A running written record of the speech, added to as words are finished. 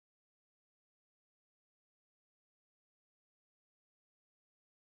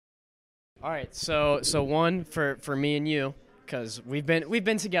All right, so one for me and you, because we've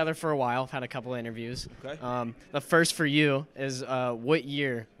been together for a while. I've had a couple of interviews. Okay. The first for you is what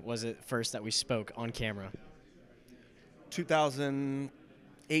year was it first that we spoke on camera?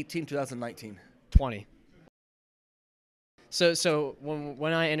 2018, 2019. 20. So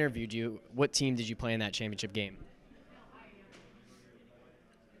when I interviewed you, what team did you play in that championship game?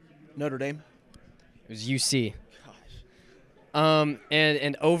 Notre Dame. It was UC. Gosh.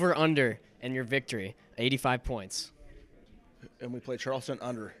 And over under and your victory, 85 points. And we played Charleston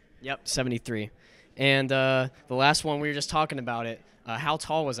under. Yep, 73. And the last one we were just talking about it. How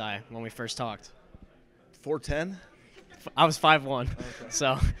tall was I when we first talked? 4'10". I was 5'1". Okay.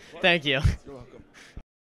 So, thank you. You're welcome.